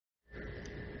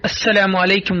السلام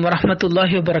عليكم ورحمة الله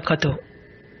وبركاته.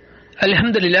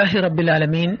 الحمد لله رب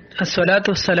العالمين. الصلاة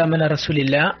والسلام على رسول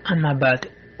الله. أما بعد.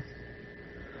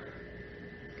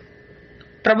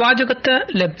 പ്രവാചകത്വ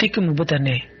ലബ്ധിക്ക് മുമ്പ്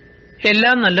തന്നെ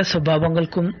എല്ലാ നല്ല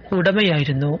സ്വഭാവങ്ങൾക്കും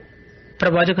ഉടമയായിരുന്നു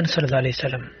പ്രവാചകൻ സല്ലല്ലാഹു അലൈഹി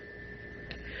വസല്ലം.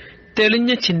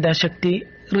 തെളിഞ്ഞ ചിന്താശക്തി,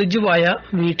 ഋജുവായ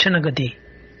വീക്ഷണഗതി,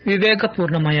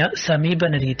 വിവേകപൂർണമായ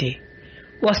സമീപന രീതി,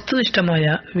 വസ്തുനിഷ്ഠമായ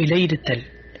വിലയിരുത്തൽ,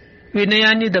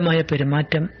 വിനയാന്വിതമായ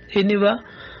പെരുമാറ്റം എന്നിവ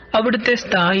അവിടുത്തെ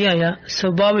സ്ഥായിയായ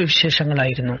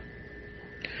സ്വഭാവവിശേഷങ്ങളായിരുന്നു.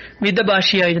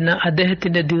 മിതഭാഷിയായിരുന്ന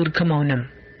അദ്ദേഹത്തിന്റെ ദീർഘമൗനം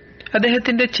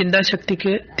അദ്ദേഹത്തിന്റെ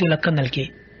ചിന്താശക്തിക്ക് തിളക്കം നൽകി.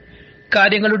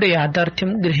 കാര്യങ്ങളുടെ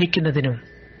യാഥാർത്ഥ്യം ഗ്രഹിക്കുന്നതിനും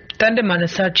തന്റെ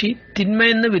മനസാക്ഷി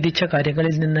തിന്മയെന്ന് വിധിച്ച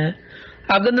കാര്യങ്ങളിൽ നിന്ന്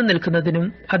അകന്നു നിൽക്കുന്നതിനും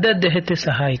അത് അദ്ദേഹത്തെ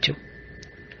സഹായിച്ചു.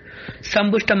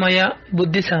 സമ്പുഷ്ടമായ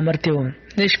ബുദ്ധിസാമർഥ്യവും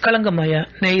നിഷ്കളങ്കമായ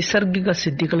നൈസർഗിക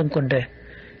സിദ്ധികളും കൊണ്ട്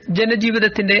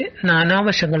ജനജീവിതത്തിന്റെ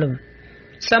നാനാവശങ്ങളും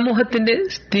സമൂഹത്തിന്റെ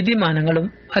സ്ഥിതിമാനങ്ങളും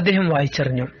അദ്ദേഹം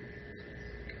വായിച്ചറിഞ്ഞു.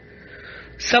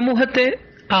 സമൂഹത്തെ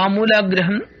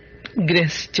ആമൂലാഗ്രഹം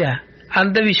ഗ്രഹിച്ച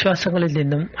അന്ധവിശ്വാസങ്ങളിൽ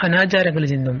നിന്നും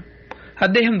അനാചാരങ്ങളിൽ നിന്നും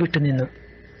അദ്ദേഹം വിട്ടുനിന്നു.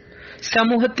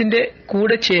 സമൂഹത്തിന്റെ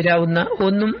കൂടെ ചേരാവുന്ന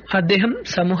ഒന്നും അദ്ദേഹം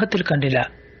സമൂഹത്തിൽ കണ്ടില്ല.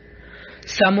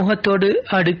 സമൂഹത്തോട്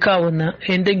അടുക്കാവുന്ന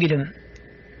എന്തെങ്കിലും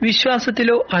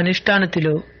വിശ്വാസത്തിലോ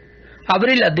അനുഷ്ഠാനത്തിലോ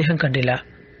അവരിൽ അദ്ദേഹം കണ്ടില്ല.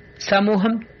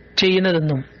 സമൂഹം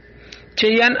ചെയ്യുന്നതൊന്നും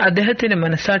ചെയ്യാൻ അദ്ദേഹത്തിന്റെ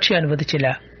മനസാക്ഷി അനുവദിച്ചില്ല.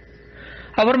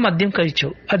 അവർ മദ്യം കഴിച്ചു,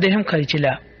 അദ്ദേഹം കഴിച്ചില്ല.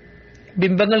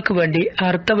 ബിംബങ്ങൾക്ക് വേണ്ടി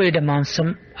അർത്ഥവയുടെ മാംസം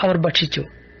അവർ ഭക്ഷിച്ചു,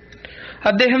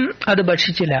 അദ്ദേഹം അത്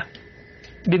ഭക്ഷിച്ചില്ല.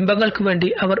 ബിംബങ്ങൾക്ക് വേണ്ടി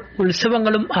അവർ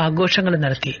ഉത്സവങ്ങളും ആഘോഷങ്ങളും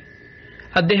നടത്തി,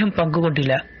 അദ്ദേഹം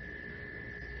പങ്കുകൊണ്ടില്ല.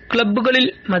 ക്ലബ്ബുകളിൽ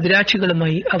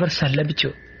മദിരാക്ഷികളുമായി അവർ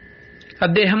സല്ലപിച്ചു,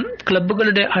 അദ്ദേഹം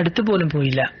ക്ലബ്ബുകളുടെ അടുത്തുപോലും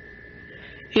പോയില്ല.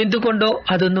 എന്തുകൊണ്ടോ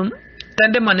അതൊന്നും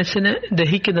തന്റെ മനസ്സിന്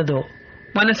ദഹിക്കുന്നതോ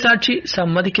മനസാക്ഷി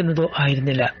സമ്മതിക്കുന്നതോ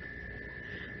ആയിരുന്നില്ല.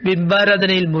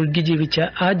 ബിംബാരാധനയിൽ മുഴുകി ജീവിച്ച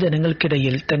ആ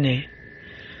ജനങ്ങൾക്കിടയിൽ തന്നെ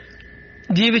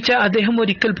ജീവിച്ച അദ്ദേഹം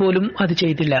ഒരിക്കൽ പോലും അത്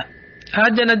ചെയ്തില്ല. ആ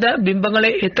ജനത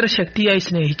ബിംബങ്ങളെ എത്ര ശക്തിയായി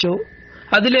സ്നേഹിച്ചോ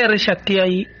അതിലേറെ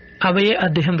ശക്തിയായി അവയെ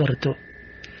അദ്ദേഹം വെറുത്തു.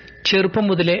 ചെറുപ്പം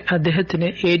മുതലേ അദ്ദേഹത്തിന്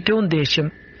ഏറ്റവും ദേഷ്യം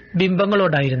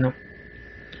ബിംബങ്ങളോടായിരുന്നു.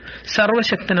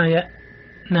 സർവശക്തനായ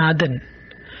നാഥൻ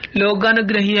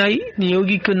ലോകാനുഗ്രഹിയായി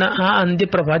നിയോഗിക്കുന്ന ആ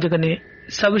അന്ത്യപ്രവാചകനെ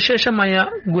സവിശേഷമായ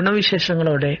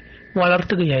ഗുണവിശേഷങ്ങളോടെ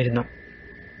വളർത്തുകയായിരുന്നു.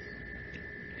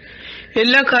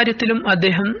 എല്ലാ കാര്യത്തിലും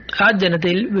അദ്ദേഹം ആ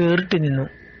ജനതയിൽ വേറിട്ടു നിന്നു.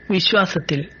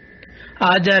 വിശ്വാസത്തിൽ,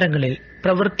 ആചാരങ്ങളിൽ,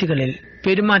 പ്രവൃത്തികളിൽ,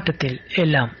 പെരുമാറ്റത്തിൽ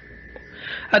എല്ലാം.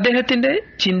 അദ്ദേഹത്തിന്റെ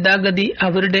ചിന്താഗതി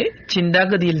അവരുടെ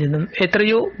ചിന്താഗതിയിൽ നിന്നും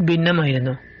എത്രയോ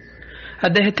ഭിന്നമായിരുന്നു.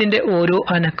 അദ്ദേഹത്തിന്റെ ഓരോ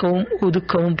അനക്കവും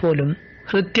ഒതുക്കവും പോലും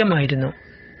ഹൃദ്യമായിരുന്നു.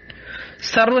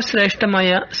 സർവശ്രേഷ്ഠമായ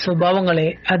സ്വഭാവങ്ങളെ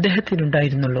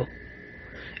അദ്ദേഹത്തിനുണ്ടായിരുന്നുള്ളൂ.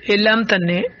 എല്ലാം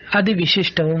തന്നെ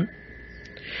അതിവിശിഷ്ടവും.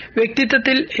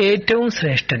 വ്യക്തിത്വത്തിൽ ഏറ്റവും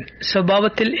ശ്രേഷ്ഠൻ,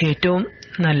 സ്വഭാവത്തിൽ ഏറ്റവും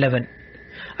നല്ലവൻ,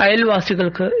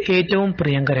 അയൽവാസികൾക്ക് ഏറ്റവും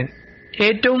പ്രിയങ്കരൻ,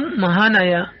 ഏറ്റവും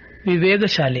മഹാനായ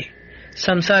വിവേകശാലി,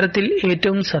 സംസാരത്തിൽ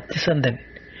ഏറ്റവും സത്യസന്ധൻ,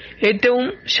 ഏറ്റവും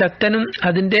ശക്തനും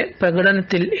അതിന്റെ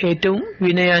പ്രകടനത്തിൽ ഏറ്റവും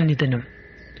വിനയാന്വിതനും,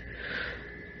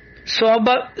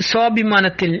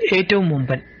 സ്വാഭിമാനത്തിൽ ഏറ്റവും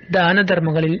മുമ്പൻ,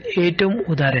 ദാനധർമ്മങ്ങളിൽ ഏറ്റവും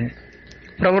ഉദാരൻ,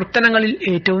 പ്രവർത്തനങ്ങളിൽ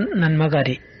ഏറ്റവും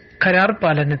നന്മകാരി, കരാർ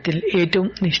പാലനത്തിൽ ഏറ്റവും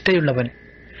നിഷ്ഠയുള്ളവൻ,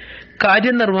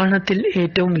 കാര്യനിർവഹണത്തിൽ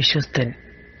ഏറ്റവും വിശ്വസ്തൻ.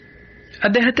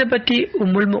 അദ്ദേഹത്തെപ്പറ്റി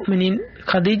ഉമ്മുൽ മുഅ്മിനീൻ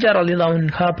ഖദീജ റളിയല്ലാഹു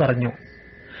അൻഹ പറഞ്ഞു,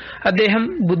 അദ്ദേഹം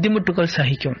ബുദ്ധിമുട്ടുകൾ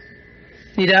സഹിക്കും,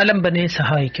 നിരാലംബനെ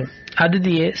സഹായിക്കും,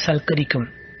 അതിഥിയെ സൽക്കരിക്കും,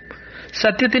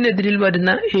 സത്യത്തിനെതിരിൽ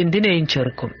വരുന്ന എന്തിനേയും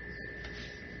ചെറുക്കും.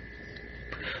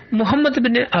 മുഹമ്മദ്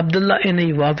ബിൻ അബ്ദുള്ള എന്ന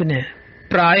യുവാവിന്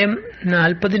പ്രായം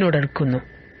 40-നോടടുക്കുന്നു.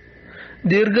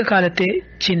 ദീർഘകാലത്തെ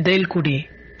ചിന്തയിൽ കൂടി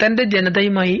തന്റെ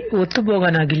ജനതയുമായി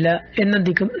ഒത്തുപോകാനാകില്ല എന്ന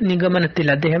നിഗമനത്തിൽ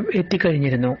അദ്ദേഹം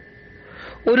എത്തിക്കഴിഞ്ഞിരുന്നു.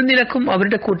 ഒരു നിലക്കും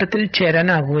അവരുടെ കൂട്ടത്തിൽ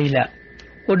ചേരാനാകുകയില്ല.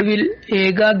 ഒടുവിൽ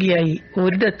ഏകാഗിയായി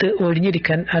ഒരിടത്ത്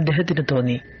ഒഴിഞ്ഞിരിക്കാൻ അദ്ദേഹത്തിന്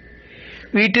തോന്നി.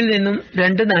 വീട്ടിൽ നിന്നും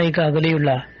 2 നാഴിക അകലെയുള്ള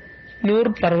നൂർ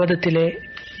പർവ്വതത്തിലെ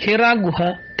ഹിറാ ഗുഹ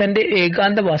തന്റെ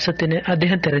ഏകാന്തവാസത്തിന്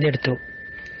അദ്ദേഹം തിരഞ്ഞെടുത്തു.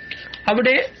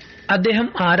 അവിടെ അദ്ദേഹം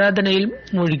ആരാധനയിൽ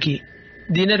മുഴുകി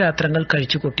ദിനരാത്രങ്ങൾ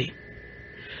കഴിച്ചുകൂട്ടി.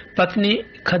 പത്നി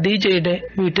ഖദീജയുടെ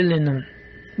വീട്ടിൽ നിന്നും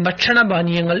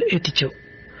ഭക്ഷണപാനീയങ്ങൾ എത്തിച്ചു.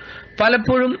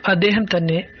 പലപ്പോഴും അദ്ദേഹം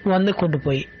തന്നെ വന്നു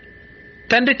കൊണ്ടുപോയി.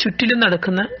 തന്റെ ചുറ്റിലും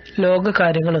നടക്കുന്ന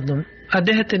ലോകകാര്യങ്ങളൊന്നും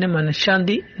അദ്ദേഹത്തിന്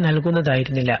മനഃശാന്തി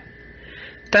നൽകുന്നതായിരുന്നില്ല.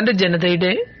 തന്റെ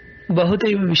ജനതയുടെ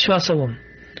ബഹുദൈവ വിശ്വാസവും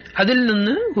അതിൽ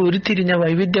നിന്ന് ഉരുത്തിരിഞ്ഞ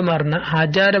വൈവിധ്യമാർന്ന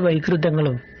ആചാര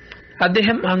വൈകൃതങ്ങളും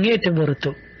അദ്ദേഹം അങ്ങേയറ്റം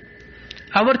വെറുത്തു.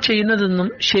 അവർ ചെയ്യുന്നതൊന്നും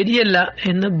ശരിയല്ല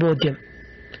എന്ന് ബോധ്യം.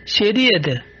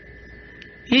 ശരിയേത്?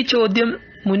 ഈ ചോദ്യം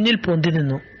മുന്നിൽ പൊന്തി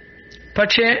നിന്നു.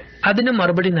 പക്ഷേ അതിന്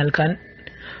മറുപടി നൽകാൻ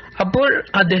അപ്പോൾ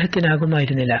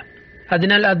അദ്ദേഹത്തിനാകുമായിരുന്നില്ല.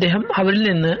 അതിനാൽ അദ്ദേഹം അവരിൽ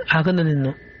നിന്ന് അകന്നു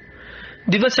നിന്നു.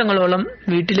 ദിവസങ്ങളോളം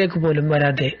വീട്ടിലേക്ക് പോലും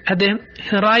വരാതെ അദ്ദേഹം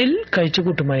ഹിറായിൽ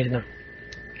കഴിച്ചുകൂട്ടുമായിരുന്നു.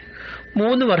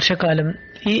 3 വർഷക്കാലം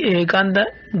ഈ ഏകാന്ത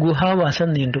ഗുഹാവാസം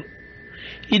നീണ്ടു.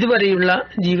 ഇതുവരെയുള്ള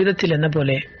ജീവിതത്തിലെന്ന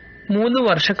പോലെ 3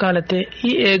 വർഷക്കാലത്തെ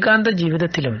ഈ ഏകാന്ത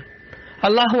ജീവിതത്തിലും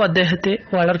അള്ളാഹു അദ്ദേഹത്തെ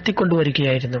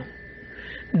വളർത്തിക്കൊണ്ടുവരികയായിരുന്നു.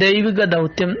 ദൈവിക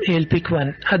ദൗത്യം ഏൽപ്പിക്കുവാൻ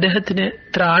അദ്ദേഹത്തിന്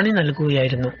ത്രാണി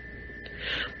നൽകുകയായിരുന്നു.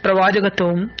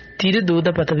 പ്രവാചകത്വവും തിരുദൂത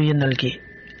പദവിയും നൽകി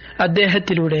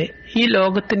അദ്ദേഹത്തിലൂടെ ഈ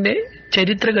ലോകത്തിന്റെ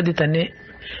ചരിത്രഗതി തന്നെ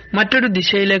മറ്റൊരു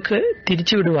ദിശയിലേക്ക്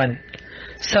തിരിച്ചുവിടുവാൻ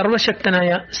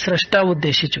സർവശക്തനായ സ്രഷ്ടാവ്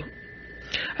ഉദ്ദേശിച്ചു.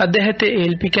 അദ്ദേഹത്തെ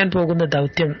ഏൽപ്പിക്കാൻ പോകുന്ന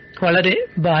ദൗത്യം വളരെ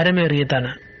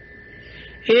ഭാരമേറിയതാണ്.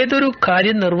 ഏതൊരു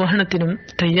കാര്യനിർവഹണത്തിനും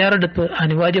തയ്യാറെടുപ്പ്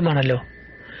അനിവാര്യമാണല്ലോ.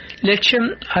 ലക്ഷ്യം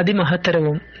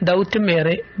അതിമഹത്തരവും ദൗത്യം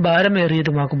ഏറെ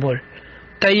ഭാരമേറിയതുമാകുമ്പോൾ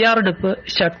തയ്യാറെടുപ്പ്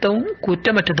ശക്തവും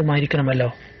കുറ്റമറ്റതുമായിരിക്കണമല്ലോ.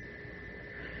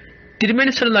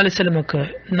 തിരുമേനി സല്ലല്ലാഹു അലൈഹി വസല്ലമക്ക്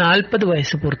 40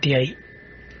 വയസ്സ് പൂർത്തിയായി.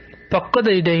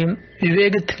 പക്വതയുടെയും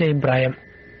വിവേകത്തിന്റെയും പ്രായം.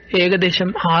 ഏകദേശം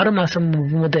 6 മാസം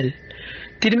മുമ്പ് മുതൽ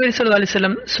തിരുമേനി സല്ലല്ലാഹു അലൈഹി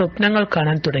വസല്ലം സ്വപ്നങ്ങൾ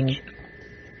കാണാൻ തുടങ്ങി.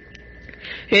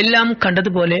 എല്ലാം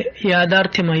കണ്ടതുപോലെ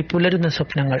യാഥാർത്ഥ്യമായി പുലരുന്ന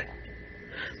സ്വപ്നങ്ങൾ.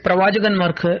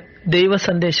 പ്രവാചകന്മാർക്ക് ദൈവ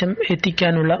സന്ദേശം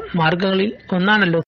എത്തിക്കാനുള്ള മാർഗങ്ങളിൽ ഒന്നാണല്ലോ